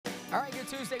All right, good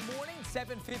Tuesday morning,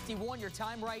 7:51 your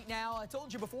time right now. I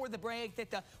told you before the break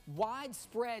that the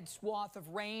widespread swath of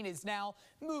rain is now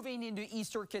moving into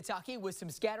eastern Kentucky with some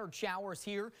scattered showers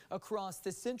here across the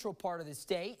central part of the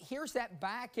state. Here's that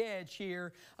back edge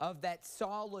here of that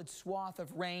solid swath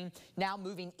of rain now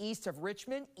moving east of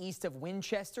Richmond, east of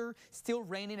Winchester, still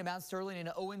raining in Mount Sterling and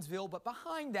Owensville. But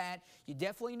behind that, you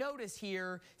definitely notice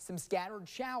here some scattered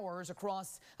showers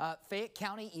across Fayette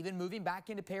County, even moving back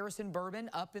into Paris and Bourbon,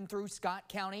 up and through Scott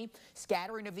County.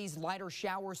 Scattering of these lighter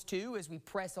showers too as we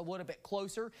press a little bit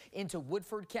closer into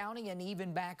Woodford County and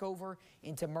even back over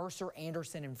into Mercer,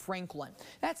 Anderson, and Franklin.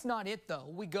 That's not it though.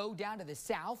 We go down to the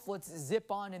south. Let's zip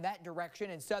on in that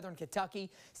direction in southern Kentucky.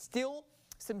 Still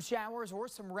some showers or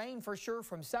some rain for sure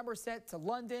from Somerset to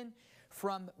London,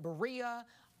 from Berea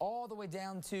all the way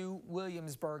down to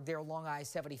Williamsburg there along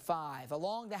I-75.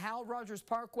 Along the Howell Rogers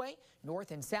Parkway, north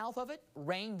and south of it,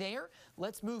 rain there.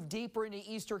 Let's move deeper into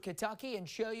eastern Kentucky and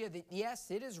show you that,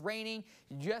 yes, it is raining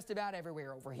just about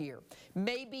everywhere over here.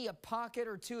 Maybe a pocket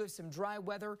or two of some dry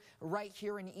weather right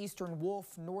here in eastern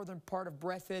Wolf, northern part of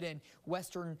Breathitt, and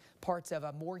western parts of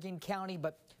Morgan County,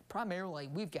 but primarily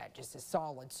we've got just a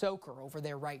solid soaker over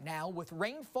there right now with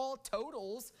rainfall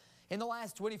totals in the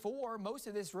last 24. Most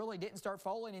of this really didn't start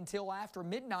falling until after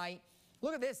midnight.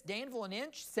 Look at this, Danville an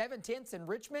inch, 7/10 in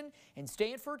Richmond and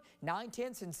Stanford,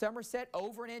 9/10 in Somerset,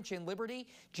 over an inch in Liberty,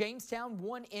 Jamestown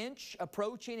 1 inch,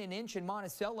 approaching an inch in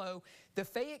Monticello. The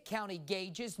Fayette County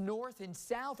gauges north and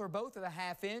south are both of a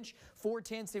 ½ inch,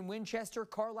 4/10 in Winchester,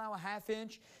 Carlisle a ½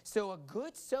 inch. So a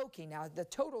good soaking. Now the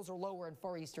totals are lower in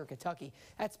far eastern Kentucky.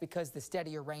 That's because the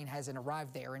steadier rain hasn't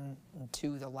arrived there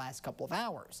into the last couple of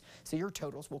hours. So your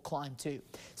totals will climb too.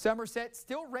 Somerset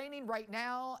still raining right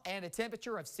now and a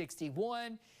temperature of 61.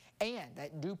 And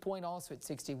that dew point also at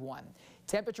 61.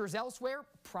 Temperatures elsewhere,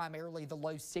 primarily the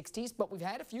low 60s, but we've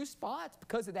had a few spots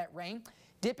because of that rain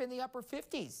dip in the upper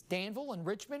 50s. Danville and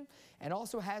Richmond, and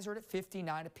also Hazard at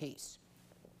 59 apiece.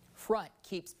 Front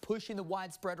keeps pushing the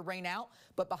widespread rain out,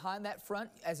 but behind that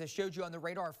front, as I showed you on the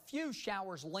radar, a few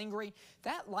showers lingering.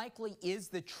 That likely is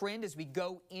the trend as we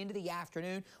go into the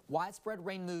afternoon. Widespread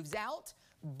rain moves out,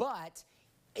 but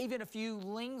even a few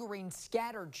lingering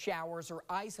scattered showers or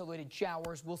isolated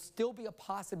showers will still be a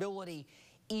possibility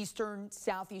eastern,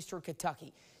 southeastern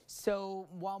Kentucky. So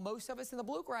while most of us in the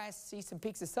bluegrass see some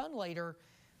peaks of sun later,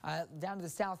 down to the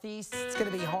southeast, it's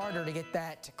going to be harder to get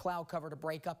that cloud cover to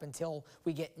break up until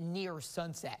we get near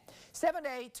sunset.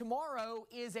 7-day tomorrow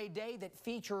is a day that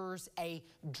features a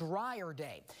drier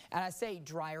day. And I say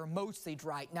drier, mostly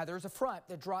dry. Now there's a front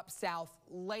that drops south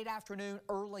late afternoon,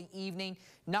 early evening.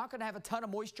 Not going to have a ton of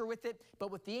moisture with it,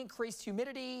 but with the increased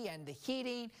humidity and the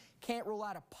heating, can't rule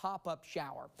out a pop-up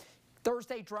shower.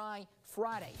 Thursday dry,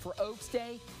 Friday for Oaks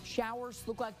Day. Showers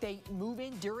look like they move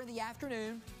in during the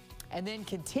afternoon and then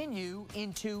continue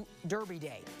into Derby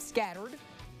Day. Scattered,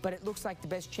 but it looks like the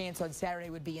best chance on Saturday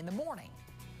would be in the morning.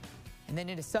 And then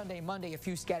into Sunday, Monday, a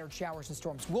few scattered showers and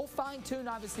storms. We'll fine-tune,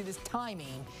 obviously, this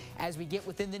timing as we get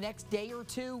within the next day or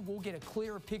two. We'll get a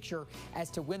clearer picture as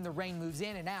to when the rain moves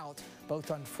in and out, both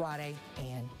on Friday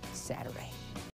and Saturday.